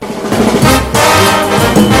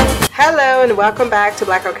Hello and welcome back to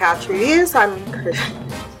Black Girl Couch Reviews. I'm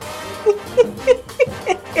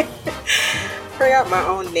forgot my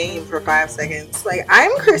own name for 5 seconds.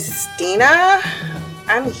 I'm Christina.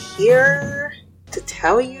 I'm here to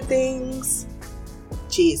tell you things.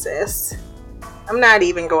 Jesus. I'm not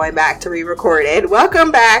even going back to re-record it. Welcome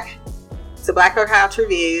back to Black Girl Couch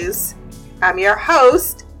Reviews. I'm your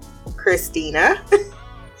host, Christina.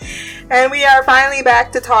 And we are finally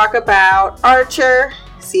back to talk about Archer,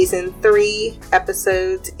 Season 3,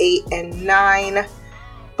 Episodes 8 and 9.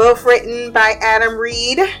 Both written by Adam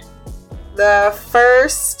Reed. The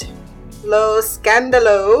first, Lo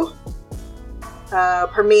Scandalo,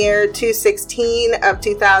 premiered 2/16 of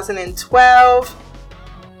 2012.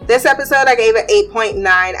 This episode I gave it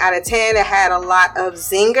 8.9 out of 10. It had a lot of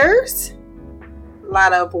zingers. A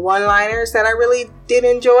lot of one-liners that I really did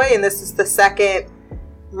enjoy. And this is the second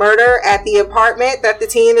murder at the apartment that the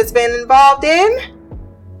team has been involved in.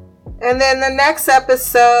 And then the next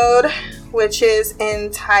episode, which is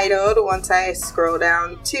entitled, once I scroll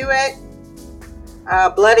down to it,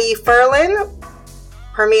 Bloody Ferlin,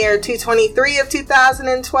 premiered 2/23 of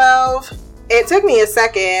 2012. It took me a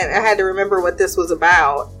second. I had to remember what this was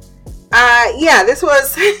about. This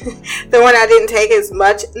was the one I didn't take as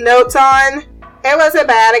much notes on. It wasn't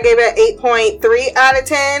bad. I gave it 8.3 out of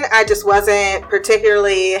 10. I just wasn't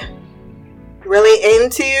particularly really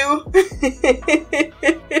into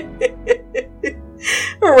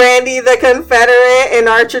Randy the Confederate and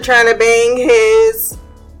Archer trying to bang his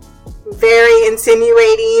very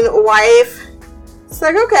insinuating wife. It's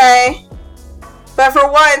like, okay. But for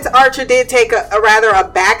once, Archer did take a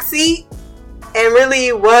backseat and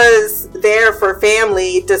really was there for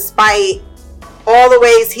family despite all the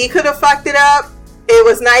ways he could have fucked it up. It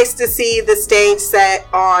was nice to see the stage set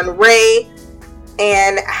on Ray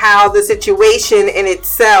and how the situation in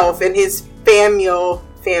itself and his familial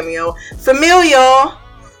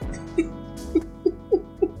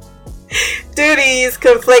duties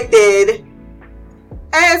conflicted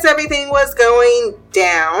as everything was going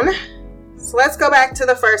down. So let's go back to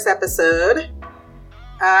the first episode.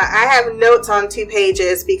 I have notes on 2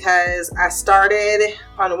 pages because I started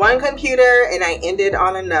on one computer and I ended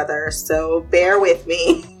on another, so bear with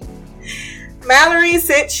me. Mallory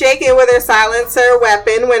sits shaken with her silencer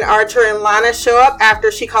weapon when Archer and Lana show up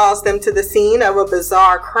after she calls them to the scene of a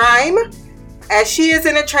bizarre crime. As she is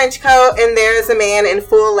in a trench coat and there is a man in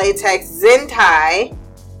full latex zentai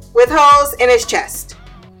with holes in his chest.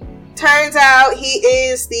 Turns out he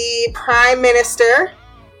is the Prime Minister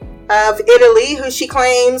of Italy, who she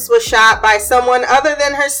claims was shot by someone other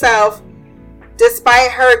than herself,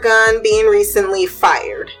 despite her gun being recently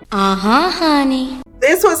fired. Honey.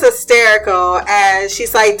 This was hysterical, as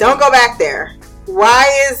she's like, don't go back there. Why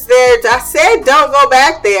is there... I said don't go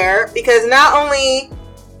back there, because not only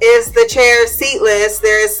is the chair seatless,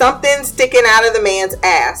 there is something sticking out of the man's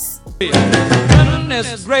ass.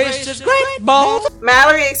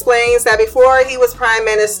 Mallory explains that before he was Prime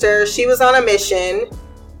Minister, she was on a mission,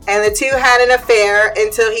 and the two had an affair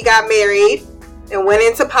until he got married and went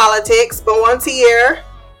into politics. But once a year,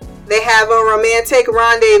 they have a romantic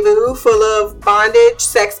rendezvous full of bondage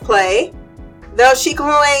sex play, though she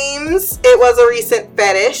claims it was a recent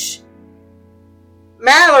fetish.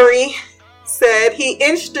 Mallory said he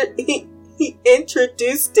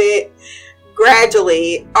introduced it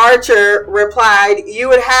gradually. Archer replied, "You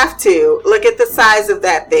would have to. Look at the size of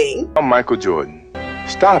that thing." I'm Michael Jordan.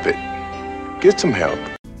 Stop it. Get some help.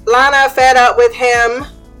 Lana, fed up with him,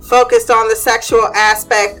 focused on the sexual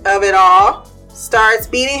aspect of it all, starts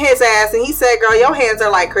beating his ass, and he said, "Girl, your hands are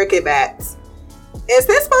like cricket bats." Is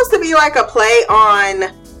this supposed to be like a play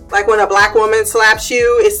on, like when a black woman slaps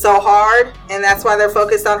you, it's so hard, and that's why they're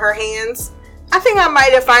focused on her hands? I think I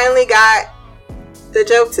might have finally got the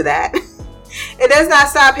joke to that. It does not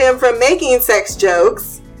stop him from making sex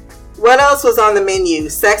jokes. What else was on the menu?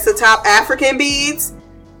 Sex atop African beads?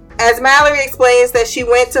 As Mallory explains that she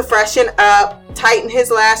went to freshen up, tighten his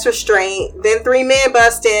last restraint, then 3 men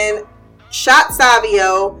bust in, shot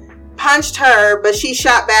Savio, punched her, but she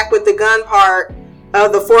shot back with the gun part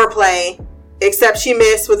of the foreplay, except she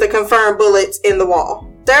missed with the confirmed bullets in the wall.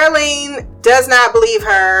 Sterling does not believe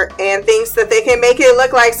her and thinks that they can make it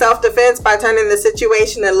look like self-defense by turning the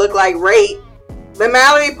situation to look like rape. But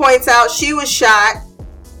Mallory points out she was shot,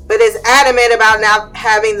 but is adamant about not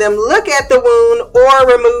having them look at the wound or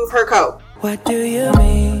remove her coat. What do you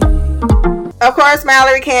mean? Of course,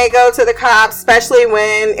 Mallory can't go to the cops, especially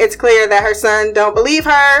when it's clear that her son don't believe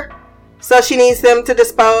her. So she needs them to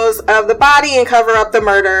dispose of the body and cover up the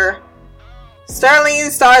murder.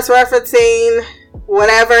 Sterling starts referencing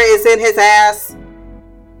whatever is in his ass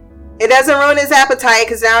It doesn't ruin his appetite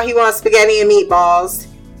because now he wants spaghetti and meatballs.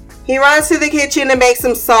 He runs to the kitchen to make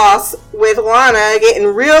some sauce with Lana getting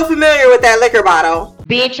real familiar with that liquor bottle.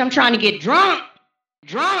 Bitch, I'm trying to get drunk.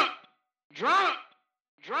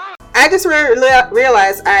 I just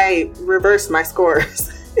realized I reversed my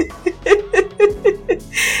scores.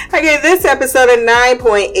 I gave this episode a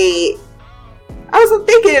 9.8. I was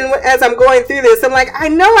thinking as I'm going through this, I'm like, I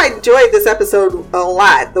know I enjoyed this episode a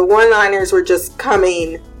lot. The one-liners were just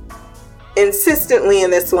coming insistently in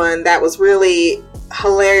this one. That was really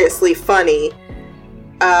hilariously funny.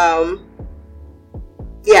 Yeah,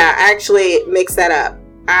 I actually mixed that up.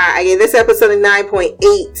 I gave this episode a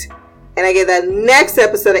 9.8, and I gave that next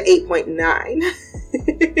episode an 8.9.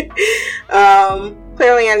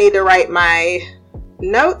 Clearly I need to write my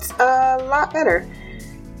notes a lot better.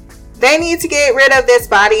 They need to get rid of this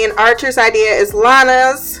body, and Archer's idea is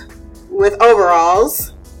Lana's with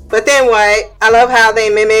overalls. But then what? I love how they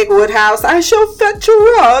mimic Woodhouse. I shall fetch a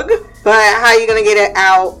rug. But how are you going to get it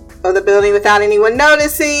out of the building without anyone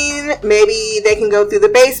noticing? Maybe they can go through the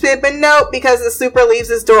basement, but nope, because the super leaves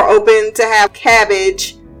his door open to have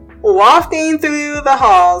Cabbage wafting through the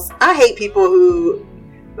halls. I hate people who,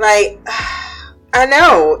 like, I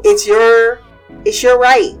know, it's your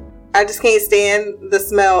right. I just can't stand the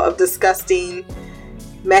smell of disgusting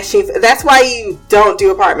meshing. That's why you don't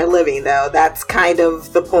do apartment living, though. That's kind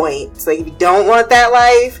of the point. So if you don't want that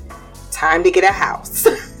life, time to get a house.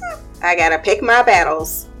 I gotta pick my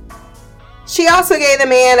battles. She also gave the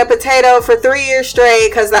man a potato for 3 years straight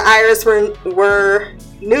because the Irish were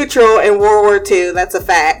neutral in World War II. That's a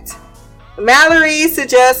fact. Mallory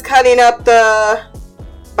suggests cutting up the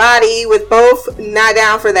body with both not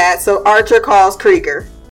down for that, so Archer calls Krieger.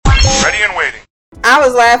 Ready and waiting. I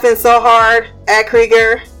was laughing so hard at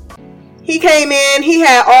Krieger. He came in, he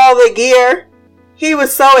had all the gear. He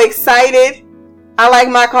was so excited. I like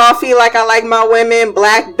my coffee like I like my women,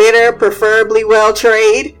 black, bitter, preferably well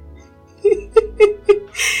trade. He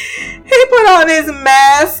put on his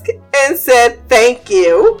mask and said thank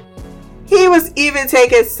you. He was even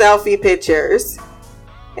taking selfie pictures.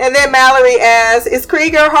 And then Mallory asks, is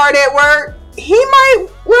Krieger hard at work? He might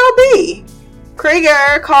well be.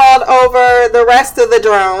 Krieger called over the rest of the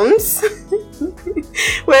drones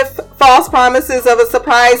with false promises of a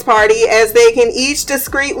surprise party as they can each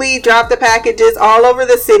discreetly drop the packages all over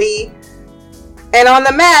the city. And on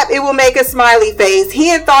the map, it will make a smiley face. He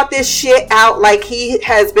had thought this shit out like he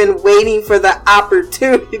has been waiting for the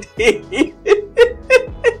opportunity.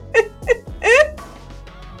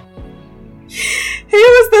 He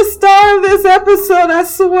was the star of this episode, I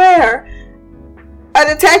swear. A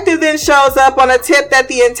detective then shows up on a tip that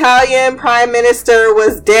the Italian prime minister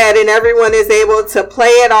was dead, and everyone is able to play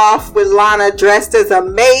it off with Lana dressed as a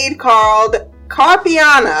maid called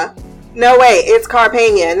Carpiana. No, wait, it's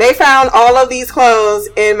Carpania. And they found all of these clothes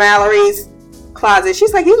in Mallory's closet.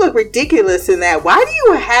 She's like, you look ridiculous in that. Why do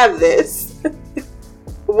you have this?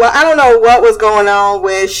 Well, I don't know what was going on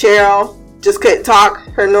with Cheryl. Just couldn't talk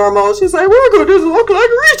her normal. She's like, we're going to look like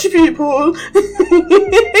rich people.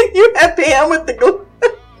 You have Pam with the glove.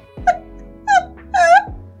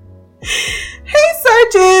 He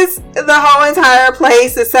searches the whole entire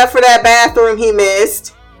place except for that bathroom he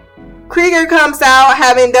missed. Krieger comes out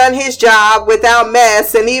having done his job without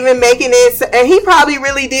mess and even making it, and he probably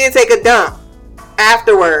really did take a dump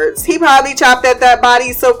afterwards. He probably chopped at that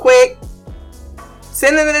body so quick.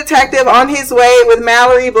 Sending the detective on his way with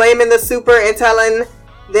Mallory blaming the super and telling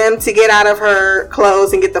them to get out of her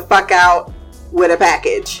clothes and get the fuck out with a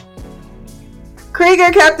package.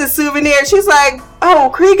 Krieger kept the souvenir. She's like, oh,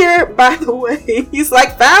 Krieger, by the way, he's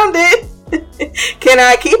like, found it. Can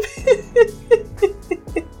I keep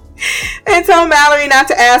it? And told Mallory not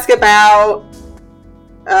to ask about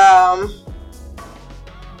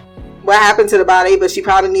what happened to the body, but she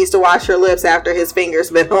probably needs to wash her lips after his fingers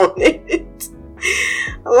been on it.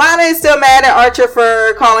 Lana is still mad at Archer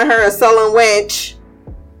for calling her a sullen wench,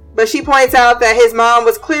 but she points out that his mom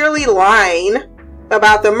was clearly lying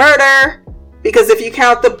about the murder because if you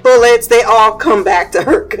count the bullets, they all come back to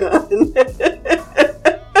her gun.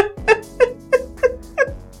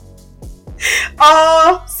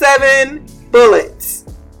 All 7 bullets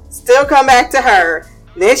still come back to her.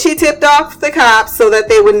 Then she tipped off the cops so that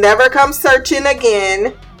they would never come searching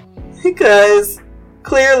again because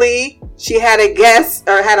clearly she had a guest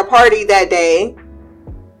or had a party that day.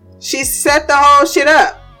 She set the whole shit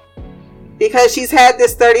up because she's had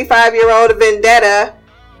this 35-year-old vendetta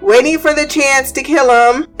waiting for the chance to kill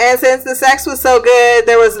him. And since the sex was so good,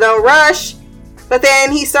 there was no rush. But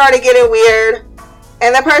then he started getting weird.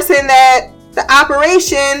 And the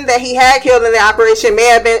operation that he had killed in the operation may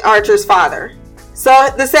have been Archer's father.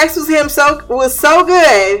 So the sex with him was so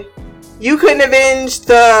good, you couldn't avenge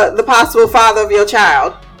the possible father of your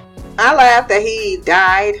child. I laughed that he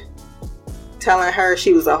died telling her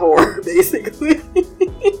she was a whore, basically.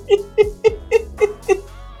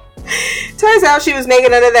 Turns out she was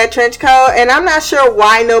naked under that trench coat, and I'm not sure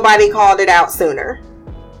why nobody called it out sooner.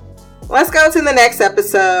 Let's go to the next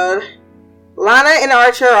episode. Lana and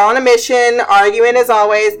Archer are on a mission, arguing as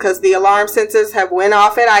always because the alarm sensors have went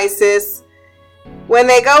off at ISIS. When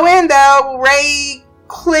they go in, though, Ray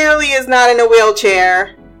clearly is not in a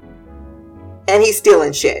wheelchair, and he's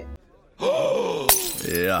stealing shit.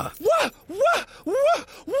 Yeah.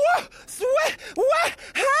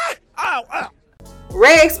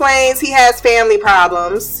 Ray explains he has family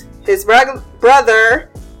problems. His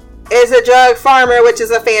brother is a drug farmer, which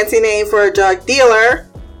is a fancy name for a drug dealer,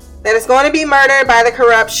 that is going to be murdered by the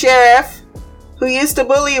corrupt sheriff who used to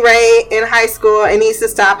bully Ray in high school and needs to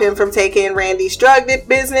stop him from taking Randy's drug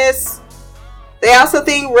business. They also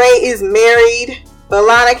think Ray is married, but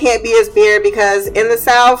Lana can't be his beard because in the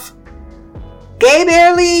South, gay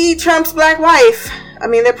barely trumps black wife. I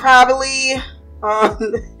mean, they're probably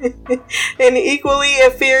on an equally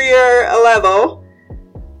inferior level.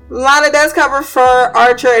 Lana does cover for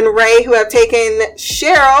Archer and Ray, who have taken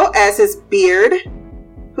Cheryl as his beard,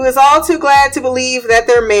 who is all too glad to believe that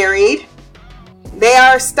they're married. They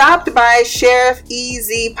are stopped by Sheriff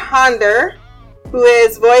E.Z. Ponder, who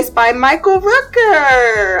is voiced by Michael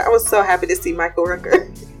Rooker. I was so happy to see Michael Rooker,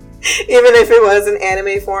 even if it was in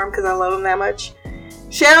anime form, because I love him that much.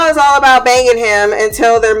 Cheryl is all about banging him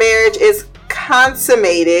until their marriage is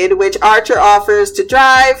consummated, which Archer offers to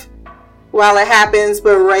drive while it happens,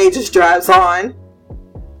 but Ray just drives on.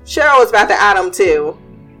 Cheryl was about to out him too.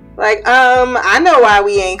 Like, I know why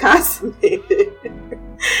we ain't consummated.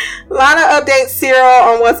 Lana updates Cyril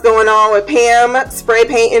on what's going on with Pam, spray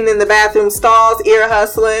painting in the bathroom stalls, ear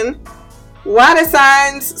hustling. Why the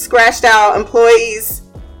signs scratched out employees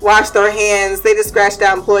wash their hands? They just scratched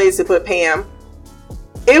out employees to put Pam.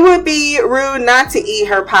 It would be rude not to eat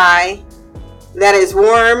her pie that is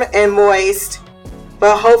warm and moist,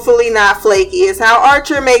 but hopefully not flaky, is how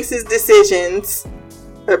Archer makes his decisions,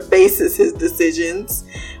 or bases his decisions,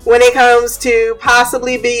 when it comes to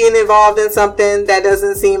possibly being involved in something that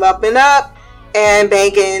doesn't seem up and up and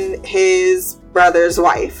banking his brother's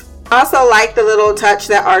wife. I also like the little touch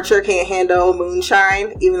that Archer can't handle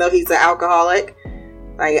moonshine, even though he's an alcoholic.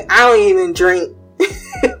 Like, I don't even drink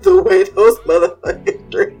the way those motherfuckers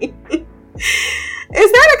drink. Is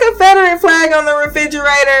that a Confederate flag on the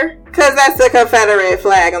refrigerator? Because that's the Confederate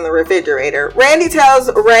flag on the refrigerator. Randy tells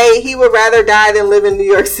Ray he would rather die than live in New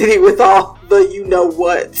York City with all the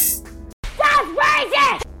you-know-whats. That's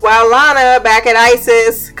racist! While Lana, back at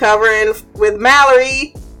ISIS, covering with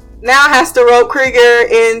Mallory, now has to rope Krieger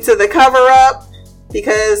into the cover-up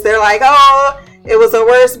because they're like, oh, it was a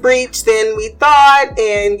worse breach than we thought,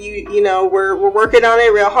 and you know, we're working on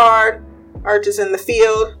it real hard. Archer's in the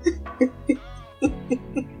field.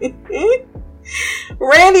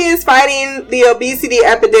 Randy is fighting the obesity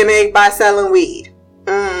epidemic by selling weed.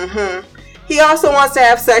 He also wants to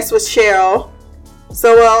have sex with Cheryl,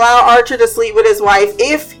 so will allow Archer to sleep with his wife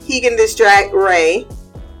if he can distract Ray.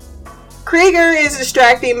 Krieger is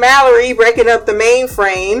distracting Mallory, breaking up the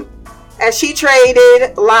mainframe, as she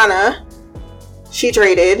traded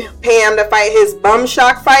Pam to fight his bum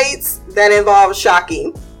shock fights that involve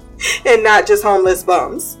shocking and not just homeless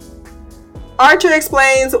bums. Archer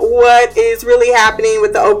explains what is really happening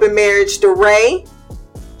with the open marriage to Ray.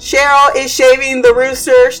 Cheryl is shaving the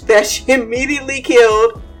rooster that she immediately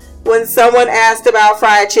killed when someone asked about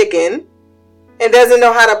fried chicken and doesn't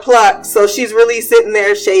know how to pluck, so she's really sitting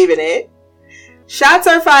there shaving it. Shots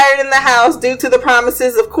are fired in the house due to the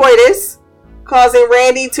promises of coitus, causing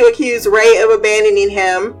Randy to accuse Ray of abandoning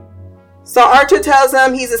him. So Archer tells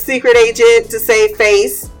him he's a secret agent to save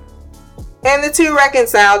face. And the two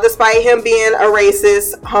reconcile despite him being a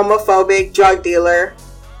racist, homophobic drug dealer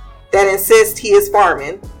that insists he is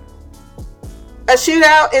farming. A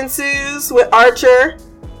shootout ensues with Archer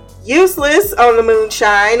useless on the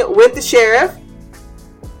moonshine with the sheriff,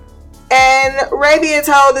 and Ray being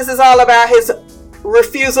told this is all about his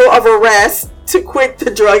refusal of arrest to quit the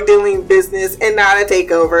drug dealing business and not a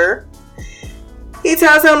takeover. He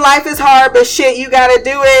tells him life is hard, but shit, you gotta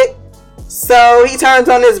do it. So he turns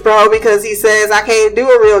on his bro because he says, I can't do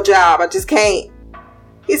a real job. I just can't.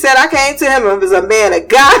 He said, I came to him as a man of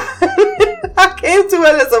God. I came to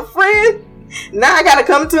him as a friend. Now I gotta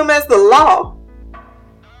come to him as the law.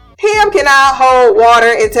 Pam cannot hold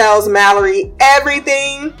water and tells Mallory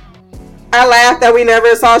everything. I laughed that we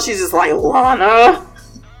never saw. She's just like, Lana.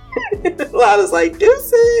 Lana's like,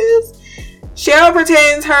 deuces. Cheryl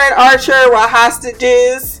pretends her and Archer were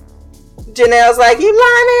hostages. Janelle's like, you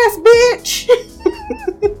lying ass bitch.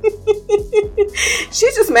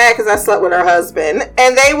 She's just mad because I slept with her husband.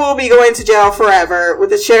 And they will be going to jail forever,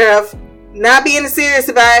 with the sheriff not being serious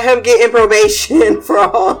about him getting probation for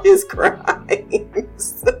all his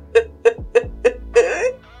crimes.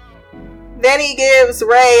 Then he gives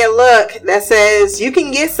Ray a look that says, you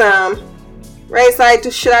can get some. Ray's like,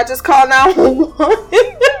 should I just call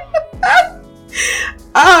 911?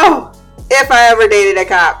 Oh, if I ever dated a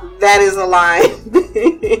cop, that is a line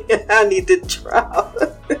I need to drop.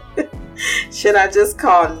 Should I just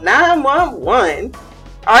call 911?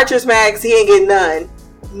 Archer's mad because he ain't getting none.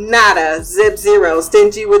 Nada. Zip zero.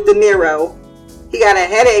 Stingy with De Niro. He got a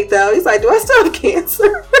headache though. He's like, do I still have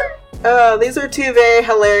cancer? Oh, these are two very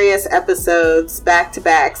hilarious episodes back to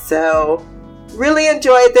back. So really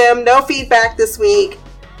enjoyed them. No feedback this week.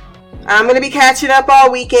 I'm going to be catching up all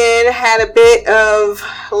weekend. Had a bit of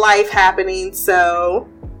life happening. So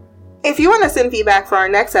if you want to send feedback for our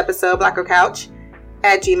next episode,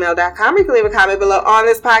 blackgirlcouch@gmail.com. You can leave a comment below on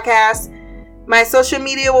this podcast. My social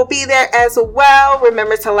media will be there as well.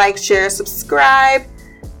 Remember to like, share, subscribe.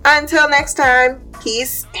 Until next time,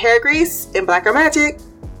 peace, hair grease, and Black Girl Magic.